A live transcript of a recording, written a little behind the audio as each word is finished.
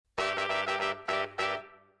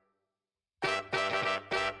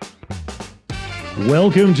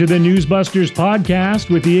Welcome to the Newsbusters podcast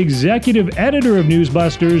with the executive editor of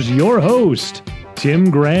Newsbusters, your host,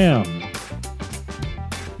 Tim Graham.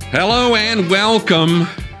 Hello and welcome.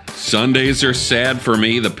 Sundays are sad for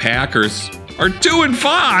me. The Packers are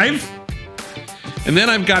 2-5. And then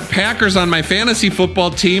I've got Packers on my fantasy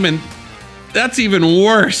football team, and that's even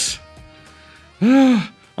worse. I'm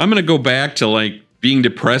going to go back to being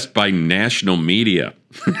depressed by national media.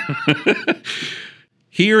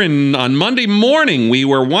 Here on Monday morning, we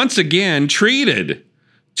were once again treated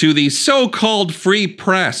to the so-called free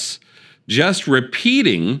press, just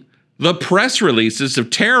repeating the press releases of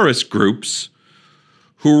terrorist groups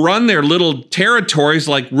who run their little territories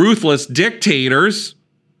like ruthless dictators.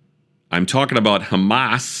 I'm talking about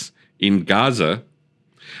Hamas in Gaza.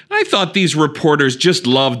 I thought these reporters just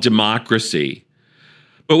loved democracy.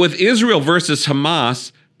 But with Israel versus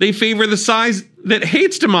Hamas, they favor the side that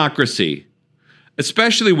hates democracy,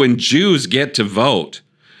 especially when Jews get to vote,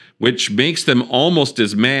 which makes them almost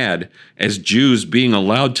as mad as Jews being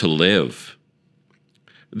allowed to live.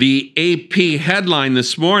 The AP headline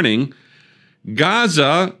this morning,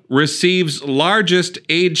 Gaza receives largest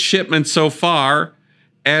aid shipment so far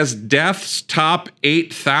as deaths top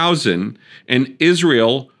 8,000 and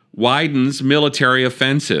Israel widens military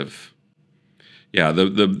offensive. Yeah,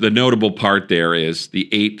 the notable part there is the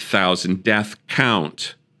 8,000 death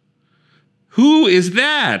count. Who is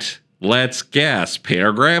that? Let's guess.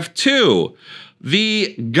 Paragraph 2.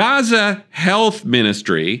 The Gaza Health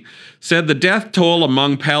Ministry said the death toll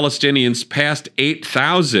among Palestinians passed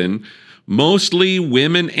 8,000, mostly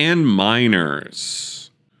women and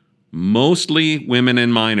minors. Mostly women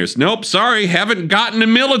and minors. Nope, sorry, haven't gotten a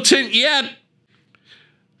militant yet.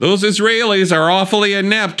 Those Israelis are awfully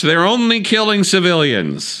inept. They're only killing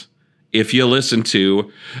civilians, if you listen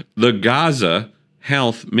to the Gaza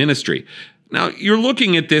Health Ministry. Now, you're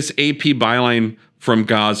looking at this AP byline from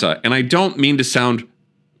Gaza, and I don't mean to sound,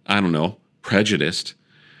 prejudiced,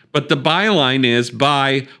 but the byline is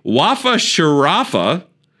by Wafa Sharafa,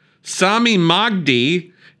 Sami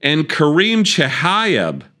Magdi, and Karim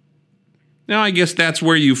Chehayeb. Now, I guess that's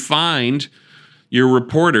where you find your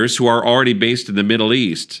reporters who are already based in the Middle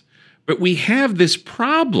East. But we have this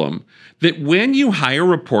problem that when you hire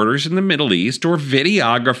reporters in the Middle East or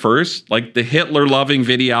videographers, like the Hitler-loving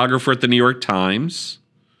videographer at the New York Times,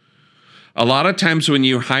 a lot of times when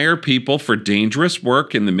you hire people for dangerous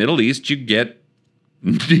work in the Middle East, you get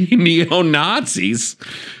neo-Nazis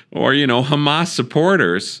or, Hamas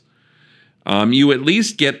supporters. You at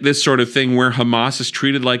least get this sort of thing where Hamas is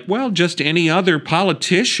treated like, just any other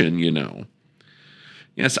politician,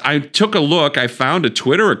 Yes, I took a look. I found a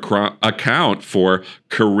Twitter account for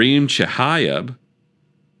Karim Chehayeb.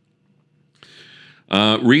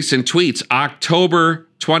 Recent tweets, October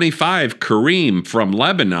 25, Karim from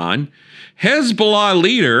Lebanon. Hezbollah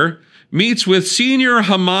leader meets with senior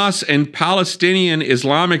Hamas and Palestinian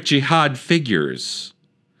Islamic Jihad figures.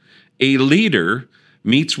 A leader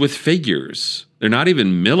meets with figures. They're not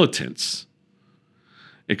even militants.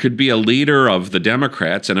 It could be a leader of the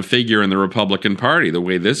Democrats and a figure in the Republican Party, the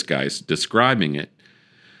way this guy's describing it.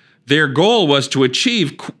 Their goal was to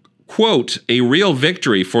achieve, quote, a real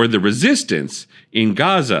victory for the resistance in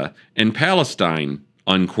Gaza and Palestine,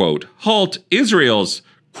 unquote. Halt Israel's,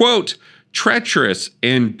 quote, treacherous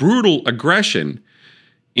and brutal aggression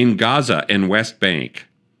in Gaza and West Bank.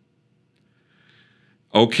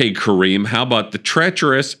 Okay, Kareem, how about the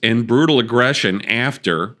treacherous and brutal aggression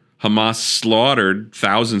after Hamas slaughtered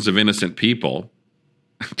thousands of innocent people?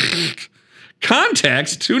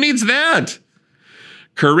 Context? Who needs that?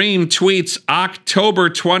 Kareem tweets October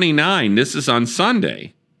 29. This is on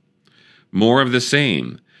Sunday. More of the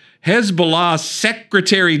same. Hezbollah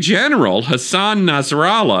Secretary General Hassan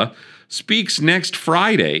Nasrallah speaks next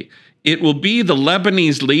Friday. It will be the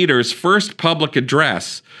Lebanese leader's first public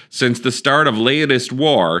address since the start of latest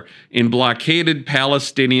war in blockaded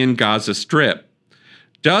Palestinian Gaza Strip.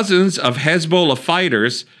 Dozens of Hezbollah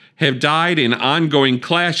fighters have died in ongoing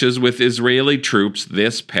clashes with Israeli troops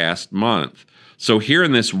this past month. So here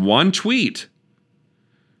in this one tweet,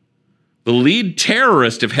 the lead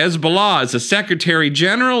terrorist of Hezbollah is a secretary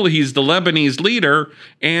general. He's the Lebanese leader,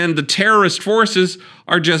 and the terrorist forces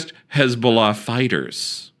are just Hezbollah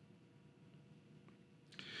fighters.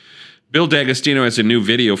 Bill D'Agostino has a new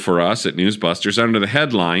video for us at Newsbusters under the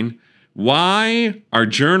headline, Why Are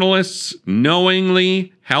Journalists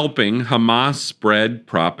Knowingly Helping Hamas Spread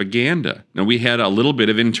Propaganda? Now, we had a little bit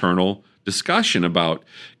of internal discussion about,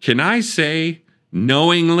 can I say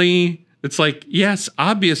knowingly? It's like, yes,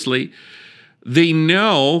 obviously. They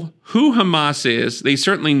know who Hamas is. They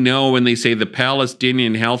certainly know when they say the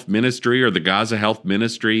Palestinian Health Ministry or the Gaza Health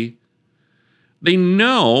Ministry. They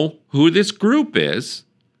know who this group is,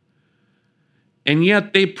 and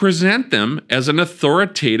yet they present them as an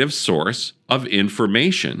authoritative source of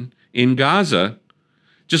information in Gaza.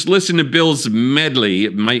 Just listen to Bill's medley.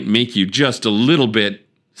 It might make you just a little bit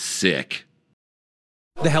sick.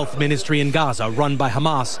 The health ministry in Gaza, run by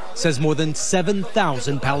Hamas, says more than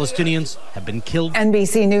 7,000 Palestinians have been killed.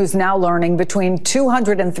 NBC News now learning between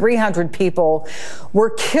 200 and 300 people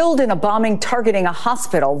were killed in a bombing targeting a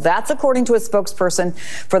hospital. That's according to a spokesperson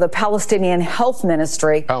for the Palestinian Health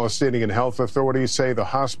Ministry. Palestinian health authorities say the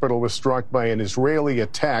hospital was struck by an Israeli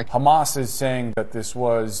attack. Hamas is saying that this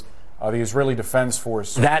was the Israeli Defense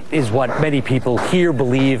Force. That is what many people here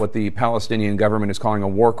believe. What the Palestinian government is calling a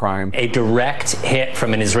war crime. A direct hit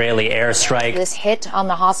from an Israeli airstrike. This hit on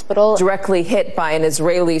the hospital. Directly hit by an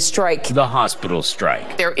Israeli strike. The hospital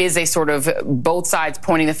strike. There is a sort of both sides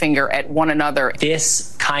pointing the finger at one another.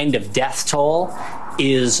 This kind of death toll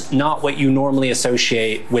is not what you normally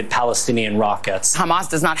associate with Palestinian rockets. Hamas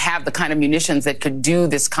does not have the kind of munitions that could do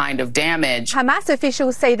this kind of damage. Hamas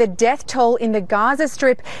officials say the death toll in the Gaza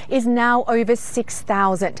Strip is now over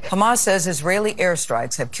 6,000. Hamas says Israeli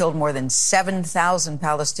airstrikes have killed more than 7,000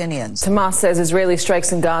 Palestinians. Hamas says Israeli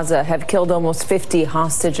strikes in Gaza have killed almost 50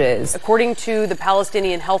 hostages. According to the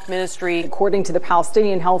Palestinian Health Ministry. According to the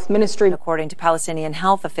Palestinian Health Ministry. According to Palestinian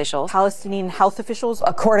health officials. Palestinian health officials.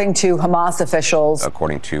 According to Hamas officials.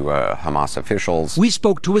 According to Hamas officials. We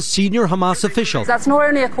spoke to a senior Hamas official. That's not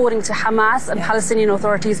only according to Hamas and Palestinian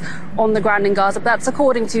authorities on the ground in Gaza, but that's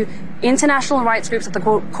according to international rights groups,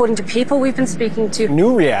 according to people we've been speaking to.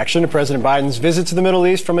 New reaction to President Biden's visit to the Middle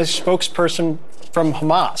East from a spokesperson from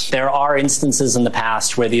Hamas. There are instances in the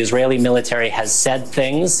past where the Israeli military has said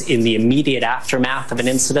things in the immediate aftermath of an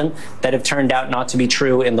incident that have turned out not to be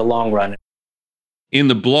true in the long run. In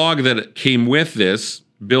the blog that came with this,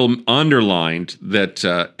 Bill underlined that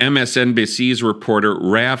MSNBC's reporter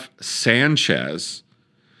Raf Sanchez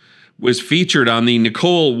was featured on the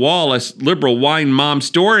Nicole Wallace Liberal Wine Mom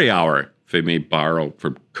Story Hour, if I may borrow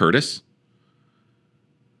from Curtis.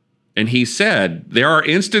 And he said there are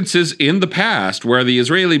instances in the past where the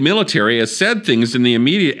Israeli military has said things in the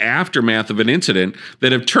immediate aftermath of an incident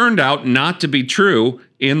that have turned out not to be true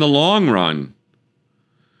in the long run.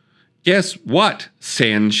 Guess what,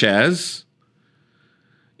 Sanchez?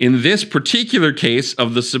 In this particular case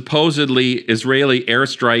of the supposedly Israeli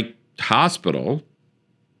airstrike hospital,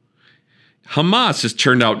 Hamas has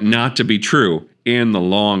turned out not to be true in the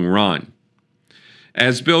long run.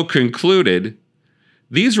 As Bill concluded,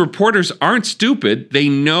 these reporters aren't stupid. They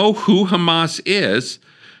know who Hamas is.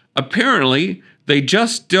 Apparently, they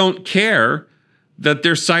just don't care that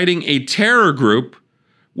they're citing a terror group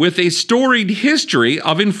with a storied history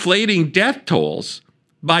of inflating death tolls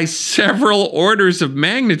by several orders of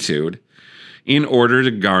magnitude in order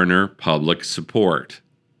to garner public support.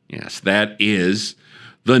 Yes, that is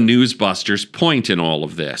the Newsbusters' point in all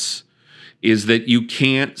of this, is that you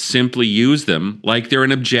can't simply use them like they're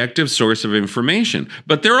an objective source of information.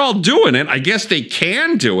 But they're all doing it. I guess they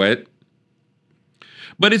can do it.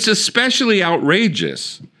 But it's especially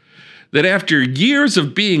outrageous that after years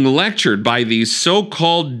of being lectured by these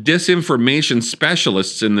so-called disinformation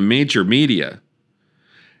specialists in the major media,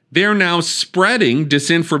 they're now spreading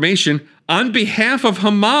disinformation on behalf of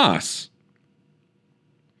Hamas.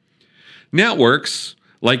 Networks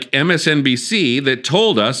like MSNBC that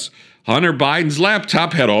told us Hunter Biden's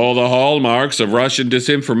laptop had all the hallmarks of Russian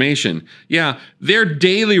disinformation. Yeah, their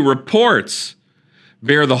daily reports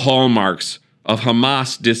bear the hallmarks of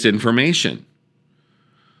Hamas disinformation.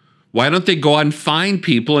 Why don't they go out and find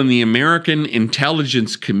people in the American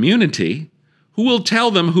intelligence community who will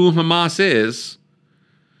tell them who Hamas is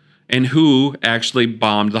and who actually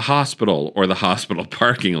bombed the hospital or the hospital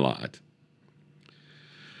parking lot?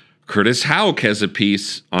 Curtis Houck has a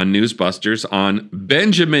piece on Newsbusters on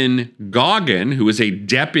Benjamin Goggin, who is a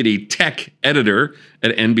deputy tech editor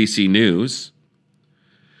at NBC News.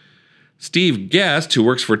 Steve Guest, who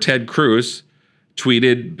works for Ted Cruz,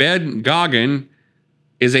 tweeted, Ben Goggin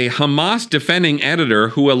is a Hamas defending editor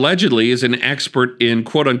who allegedly is an expert in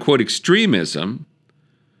quote-unquote extremism.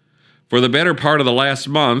 For the better part of the last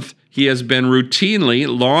month, he has been routinely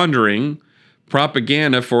laundering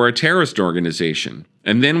propaganda for a terrorist organization.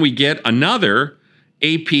 And then we get another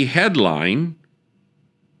AP headline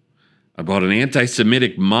about an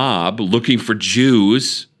anti-Semitic mob looking for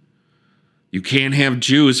Jews. You can't have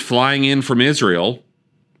Jews flying in from Israel.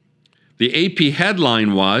 The AP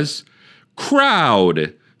headline was,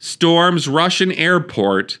 Crowd storms Russian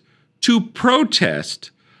airport to protest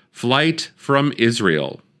flight from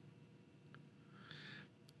Israel.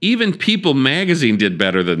 Even People magazine did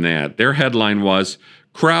better than that. Their headline was,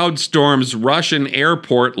 "Crowd storms Russian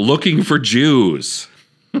airport looking for Jews."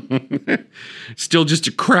 Still just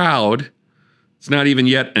a crowd. It's not even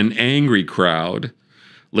yet an angry crowd.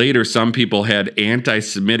 Later, some people had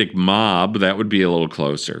anti-Semitic mob. That would be a little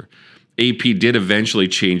closer. AP did eventually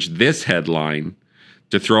change this headline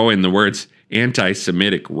to throw in the words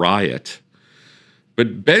anti-Semitic riot.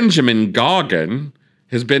 But Benjamin Goggin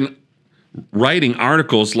has been writing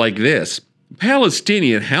articles like this.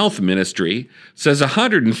 Palestinian Health Ministry says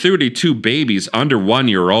 132 babies under 1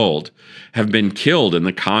 year old have been killed in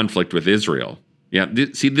the conflict with Israel. Yeah,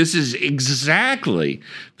 see, this is exactly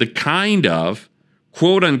the kind of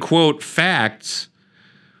quote-unquote facts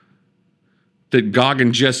that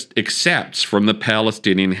Goggin just accepts from the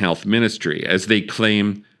Palestinian Health Ministry as they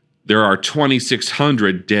claim there are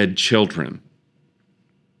 2,600 dead children.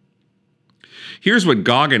 Here's what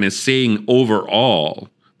Goggin is saying overall.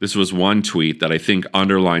 This was one tweet that I think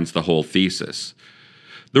underlines the whole thesis.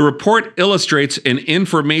 The report illustrates an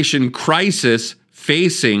information crisis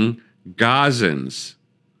facing Gazans.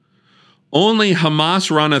 Only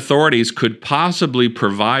Hamas-run authorities could possibly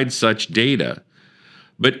provide such data,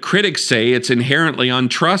 but critics say it's inherently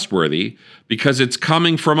untrustworthy because it's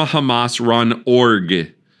coming from a Hamas-run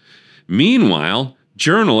org. Meanwhile,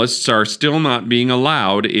 journalists are still not being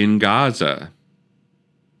allowed in Gaza.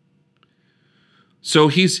 So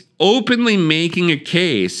he's openly making a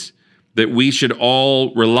case that we should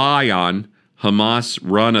all rely on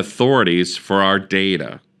Hamas-run authorities for our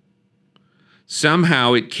data.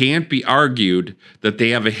 Somehow it can't be argued that they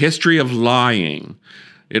have a history of lying.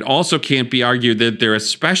 It also can't be argued that they're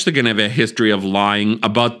especially going to have a history of lying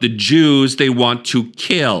about the Jews they want to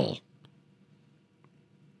kill.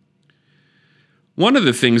 One of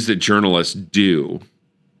the things that journalists do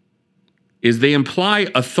is they imply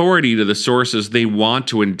authority to the sources they want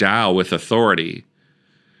to endow with authority,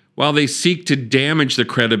 while they seek to damage the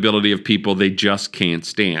credibility of people they just can't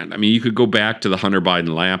stand. I mean, you could go back to the Hunter Biden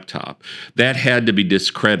laptop. That had to be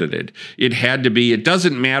discredited. It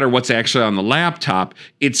doesn't matter what's actually on the laptop.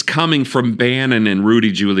 It's coming from Bannon and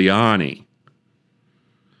Rudy Giuliani.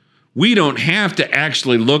 We don't have to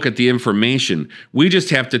actually look at the information. We just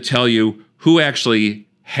have to tell you who actually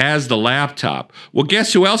has the laptop. Well,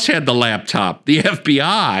 guess who else had the laptop? The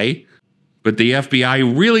FBI. But the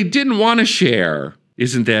FBI really didn't want to share.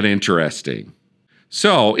 Isn't that interesting?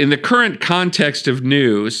 So, in the current context of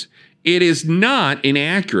news, it is not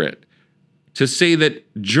inaccurate to say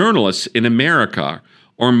that journalists in America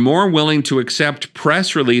are more willing to accept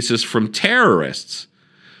press releases from terrorists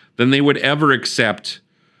than they would ever accept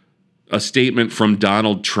a statement from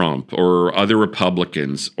Donald Trump or other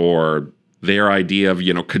Republicans or their idea of,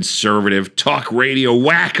 conservative talk radio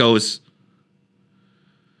wackos.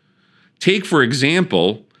 Take, for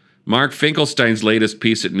example, Mark Finkelstein's latest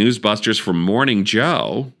piece at Newsbusters from Morning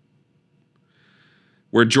Joe,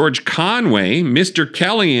 where George Conway, Mr.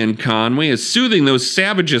 Kellyanne Conway, is soothing those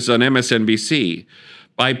savages on MSNBC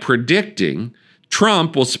by predicting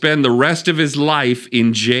Trump will spend the rest of his life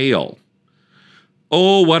in jail.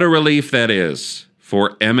 Oh, what a relief that is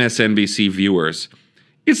for MSNBC viewers.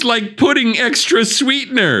 It's like putting extra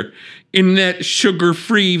sweetener in that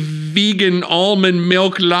sugar-free vegan almond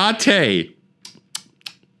milk latte.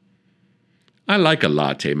 I like a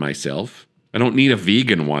latte myself. I don't need a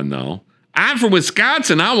vegan one, though. I'm from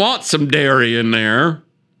Wisconsin. I want some dairy in there.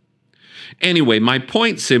 Anyway, my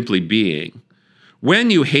point simply being,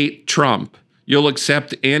 when you hate Trump, you'll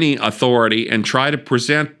accept any authority and try to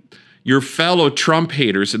present your fellow Trump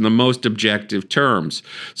haters in the most objective terms.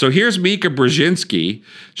 So here's Mika Brzezinski.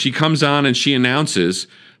 She comes on and she announces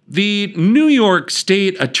the New York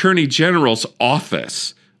State Attorney General's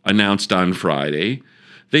office announced on Friday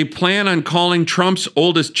they plan on calling Trump's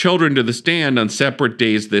oldest children to the stand on separate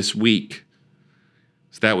days this week.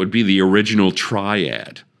 So that would be the original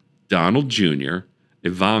triad: Donald Jr.,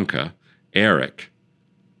 Ivanka, Eric.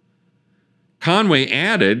 Conway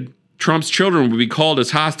added Trump's children would be called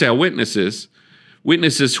as hostile witnesses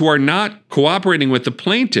who are not cooperating with the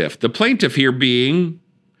plaintiff here being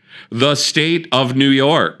the state of New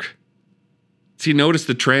York. See, notice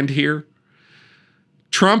the trend here?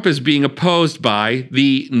 Trump is being opposed by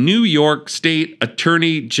the New York State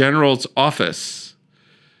Attorney General's office.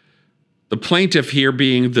 The plaintiff here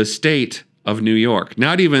being the state of New York,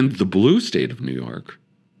 not even the blue state of New York,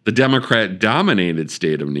 the Democrat-dominated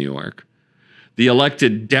state of New York. The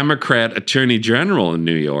elected Democrat Attorney General in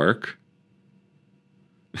New York.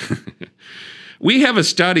 We have a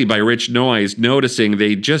study by Rich Noyes noticing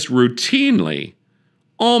they just routinely,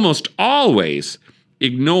 almost always,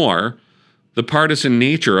 ignore the partisan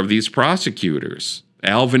nature of these prosecutors.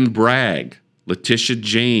 Alvin Bragg, Letitia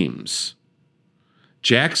James,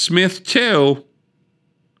 Jack Smith too,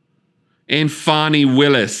 and Fani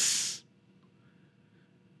Willis.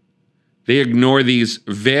 They ignore these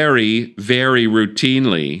very, very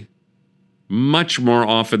routinely. Much more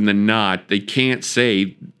often than not, they can't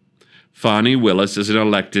say Fani Willis is an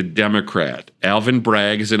elected Democrat. Alvin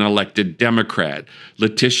Bragg is an elected Democrat.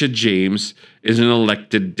 Letitia James is an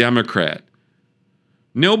elected Democrat.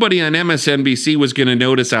 Nobody on MSNBC was going to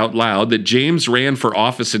notice out loud that James ran for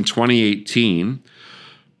office in 2018,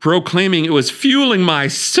 proclaiming it was fueling my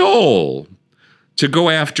soul to go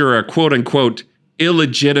after a quote-unquote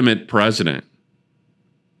illegitimate president.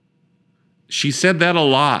 She said that a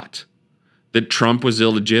lot, that Trump was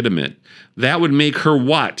illegitimate. That would make her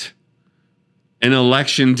what? An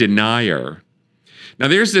election denier. Now,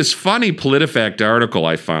 there's this funny PolitiFact article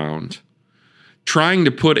I found trying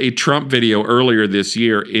to put a Trump video earlier this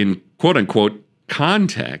year in quote-unquote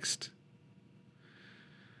context.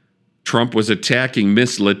 Trump was attacking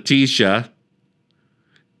Miss Letitia.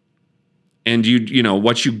 And you know,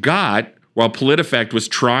 what you got while PolitiFact was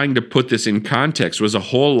trying to put this in context was a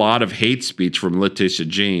whole lot of hate speech from Letitia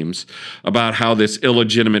James about how this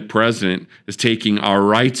illegitimate president is taking our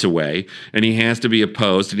rights away, and he has to be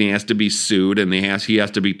opposed, and he has to be sued, and he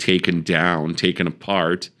has to be taken down, taken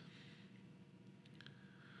apart.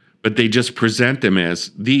 But they just present them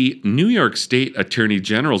as the New York State Attorney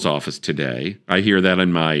General's office today. I hear that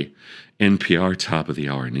in my NPR top of the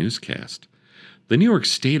hour newscast. The New York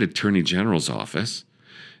State Attorney General's office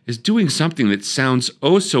is doing something that sounds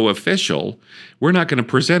oh so official. We're not going to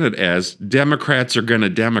present it as Democrats are going to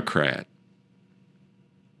Democrat.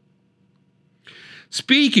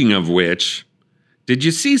 Speaking of which, did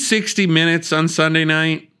you see 60 Minutes on Sunday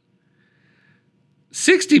night?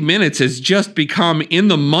 60 Minutes has just become, in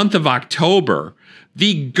the month of October,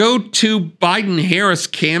 the go-to Biden-Harris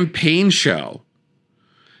campaign show.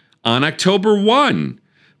 On October 1,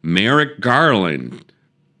 Merrick Garland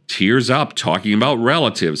tears up talking about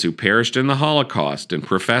relatives who perished in the Holocaust and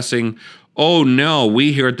professing, oh no,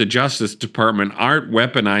 we here at the Justice Department aren't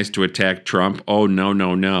weaponized to attack Trump. Oh no,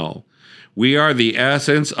 no, no. We are the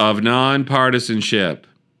essence of nonpartisanship.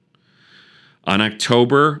 On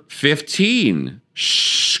October 15,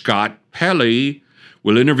 Scott Pelley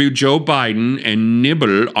will interview Joe Biden and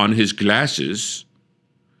nibble on his glasses.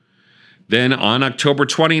 Then on October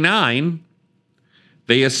 29,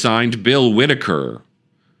 they assigned Bill Whitaker,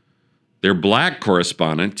 their black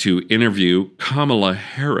correspondent, to interview Kamala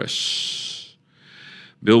Harris.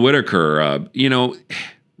 Bill Whitaker,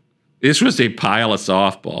 this was a pile of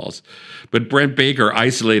softballs, but Brent Baker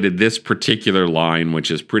isolated this particular line,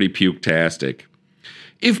 which is pretty puke-tastic.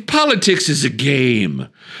 If politics is a game,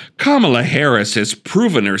 Kamala Harris has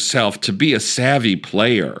proven herself to be a savvy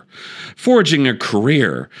player, forging a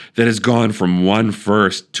career that has gone from one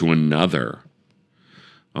first to another.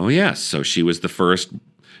 Oh yes, so she was the first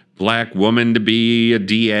black woman to be a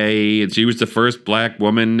DA, and she was the first black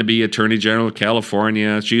woman to be Attorney General of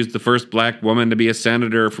California. She's the first black woman to be a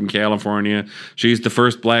senator from California. She's the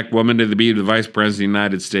first black woman to be the Vice President of the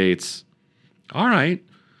United States. All right.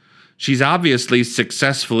 She's obviously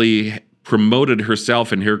successfully promoted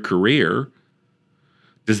herself in her career.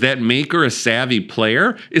 Does that make her a savvy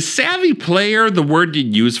player? Is savvy player the word you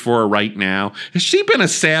use for her right now? Has she been a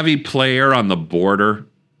savvy player on the border?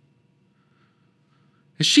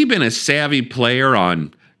 Has she been a savvy player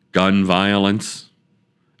on gun violence?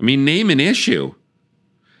 I mean, name an issue.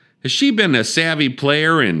 Has she been a savvy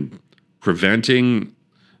player in preventing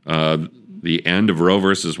the end of Roe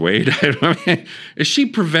versus Wade? Is she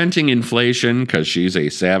preventing inflation because she's a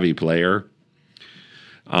savvy player?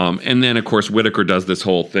 And then, of course, Whitaker does this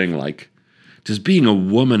whole thing like, does being a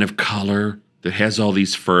woman of color that has all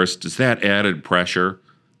these firsts, is that added pressure?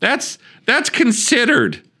 That's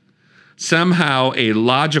considered somehow a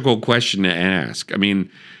logical question to ask. I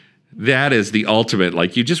mean, that is the ultimate.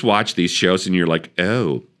 Like, you just watch these shows and you're like,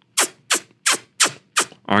 oh,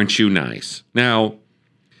 aren't you nice? Now,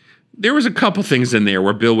 there was a couple things in there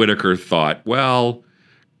where Bill Whitaker thought, well,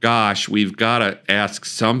 gosh, we've got to ask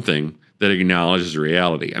something that acknowledges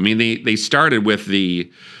reality. I mean, they started with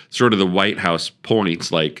the sort of the White House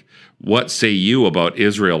points, like, what say you about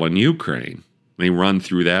Israel and Ukraine? They run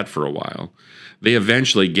through that for a while. They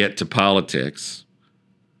eventually get to politics.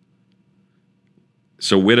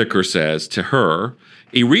 So Whitaker says to her,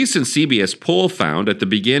 a recent CBS poll found at the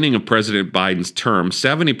beginning of President Biden's term,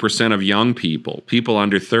 70% of young people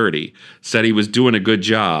under 30, said he was doing a good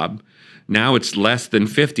job. Now it's less than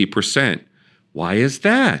 50%. Why is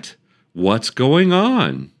that? What's going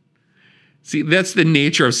on? See, that's the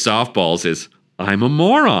nature of softballs is, I'm a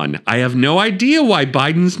moron. I have no idea why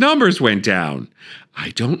Biden's numbers went down. I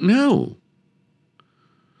don't know.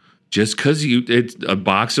 Just because a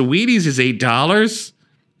box of Wheaties is $8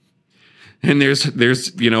 and there's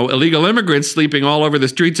illegal immigrants sleeping all over the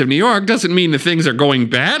streets of New York doesn't mean the things are going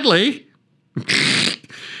badly.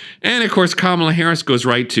 And, of course, Kamala Harris goes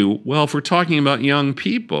right to, well, if we're talking about young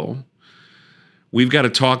people, we've got to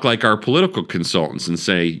talk like our political consultants and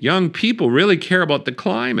say, young people really care about the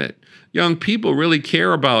climate. Young people really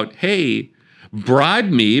care about, hey, bribe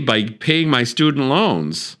me by paying my student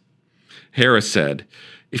loans. Harris said,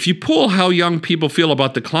 if you pull how young people feel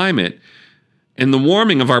about the climate and the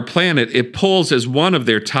warming of our planet, it pulls as one of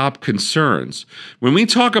their top concerns. When we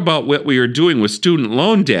talk about what we are doing with student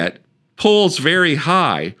loan debt, pulls very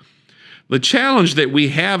high. The challenge that we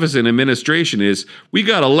have as an administration is we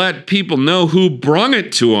got to let people know who brung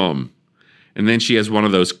it to them. And then she has one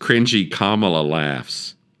of those cringy Kamala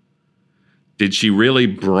laughs. Did she really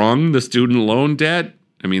brung the student loan debt?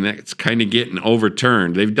 I mean, that's kind of getting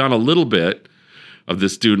overturned. They've done a little bit of the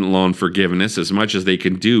student loan forgiveness, as much as they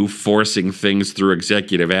can do, forcing things through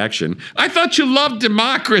executive action. I thought you loved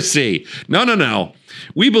democracy. No.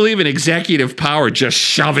 We believe in executive power, just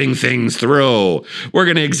shoving things through. We're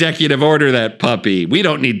going to executive order that puppy. We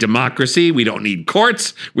don't need democracy. We don't need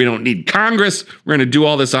courts. We don't need Congress. We're going to do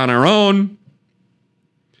all this on our own.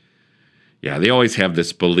 Yeah, they always have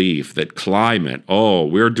this belief that climate,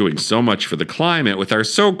 we're doing so much for the climate with our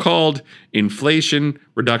so-called Inflation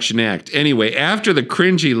Reduction Act. Anyway, after the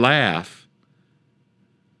cringy laugh,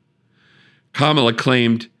 Kamala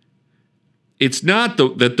claimed it's not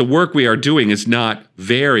that the work we are doing is not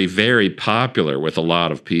very, very popular with a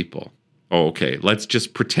lot of people. Oh, okay, let's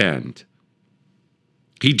just pretend.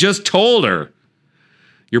 He just told her,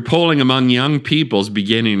 your polling among young people's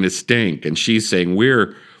beginning to stink. And she's saying,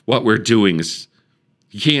 what we're doing is,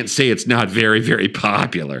 you can't say it's not very, very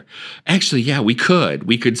popular. Actually, yeah, we could.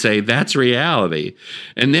 We could say that's reality.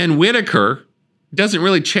 And then Whitaker doesn't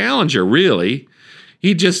really challenge her, really.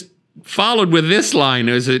 He just followed with this line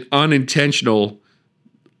as an unintentional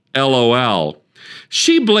LOL.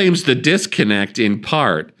 She blames the disconnect in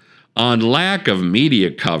part on lack of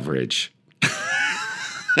media coverage.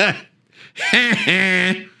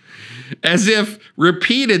 As if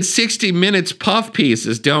repeated 60 Minutes puff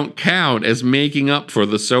pieces don't count as making up for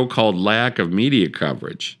the so-called lack of media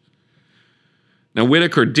coverage. Now,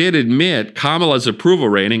 Whitaker did admit Kamala's approval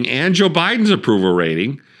rating and Joe Biden's approval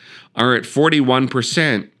rating are at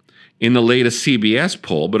 41% in the latest CBS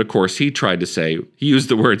poll, but of course he tried to say, he used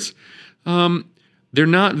the words, they're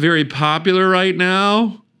not very popular right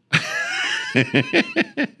now.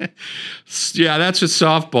 Yeah, that's just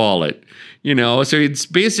softball it. So it's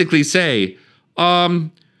basically say,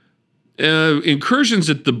 incursions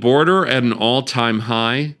at the border at an all-time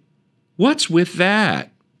high. What's with that?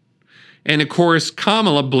 And of course,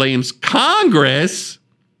 Kamala blames Congress.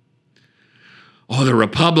 Oh, the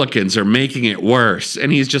Republicans are making it worse.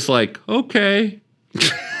 And he's just like, okay,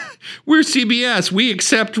 we're CBS. We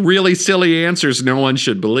accept really silly answers no one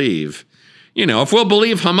should believe. If we'll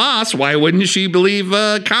believe Hamas, why wouldn't she believe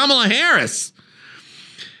Kamala Harris?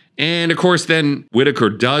 And, of course, then Whitaker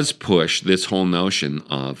does push this whole notion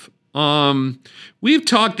of, we've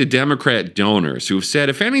talked to Democrat donors who've said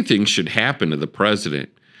if anything should happen to the president,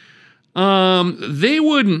 they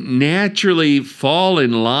wouldn't naturally fall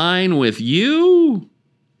in line with you.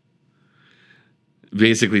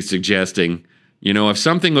 Basically suggesting, if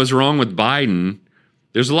something goes wrong with Biden,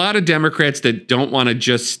 there's a lot of Democrats that don't want to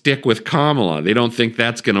just stick with Kamala. They don't think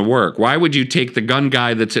that's going to work. Why would you take the gun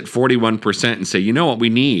guy that's at 41% and say, you know what we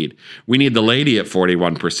need? We need the lady at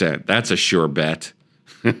 41%. That's a sure bet.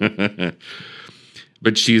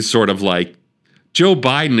 But she's sort of like, Joe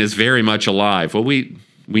Biden is very much alive. Well, we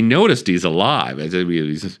noticed he's alive.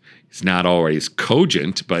 He's not always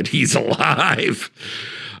cogent, but he's alive.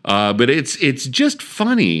 But it's just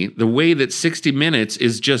funny the way that 60 Minutes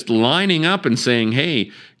is just lining up and saying, hey,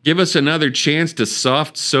 give us another chance to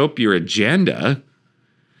soft soap your agenda.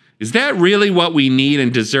 Is that really what we need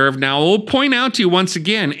and deserve? Now, I'll point out to you once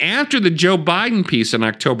again, after the Joe Biden piece on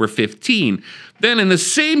October 15, then in the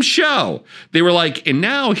same show, they were like, and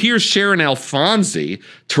now here's Sharon Alfonsi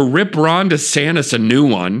to rip Ron DeSantis a new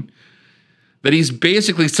one, that he's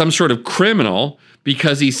basically some sort of criminal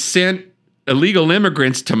because he sent illegal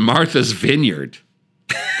immigrants to Martha's Vineyard.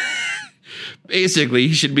 Basically,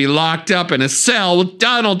 he should be locked up in a cell with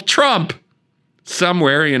Donald Trump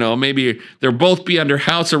somewhere, maybe they'll both be under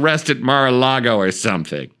house arrest at Mar-a-Lago or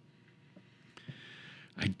something.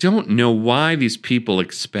 I don't know why these people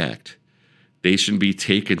expect They should be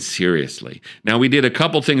taken seriously. Now, we did a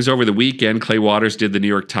couple things over the weekend. Clay Waters did the New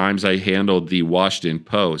York Times. I handled the Washington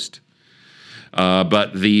Post.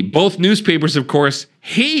 But both newspapers, of course,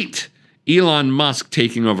 hate Elon Musk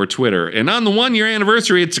taking over Twitter. And on the 1-year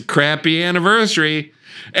anniversary, it's a crappy anniversary.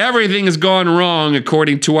 Everything has gone wrong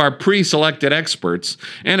according to our pre-selected experts.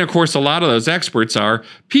 And of course, a lot of those experts are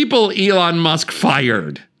people Elon Musk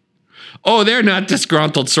fired. Oh, they're not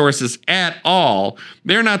disgruntled sources at all.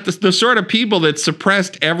 They're not the sort of people that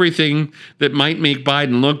suppressed everything that might make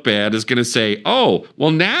Biden look bad is going to say, oh,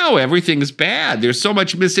 well, now everything's bad. There's so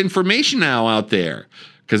much misinformation now out there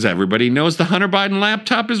because everybody knows the Hunter Biden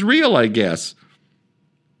laptop is real, I guess.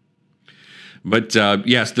 But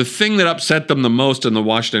yes, the thing that upset them the most in the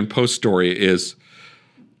Washington Post story is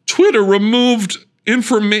Twitter removed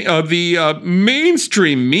the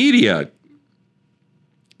mainstream media.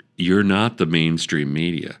 You're not the mainstream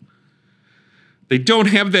media. They don't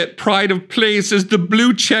have that pride of place as the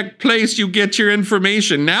blue check place you get your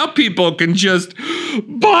information. Now people can just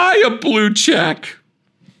buy a blue check.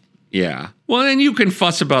 Yeah. Well, and you can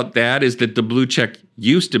fuss about that, is that the blue check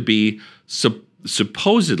used to be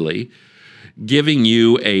supposedly giving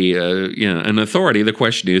you an authority. The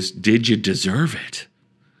question is, did you deserve it?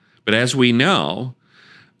 But as we know,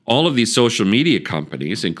 all of these social media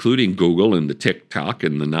companies, including Google and the TikTok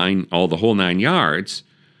and the whole 9 yards,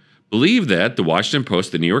 believe that the Washington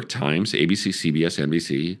Post, the New York Times, ABC, CBS,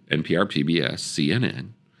 NBC, NPR, PBS, CNN,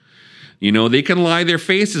 they can lie their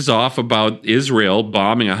faces off about Israel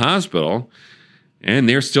bombing a hospital, and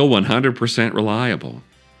they're still 100% reliable.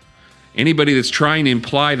 Anybody that's trying to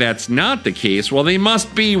imply that's not the case, well, they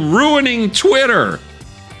must be ruining Twitter.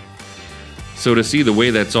 So to see the way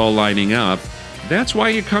that's all lining up, that's why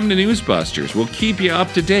you come to Newsbusters. We'll keep you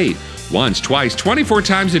up to date once, twice, 24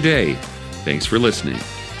 times a day. Thanks for listening.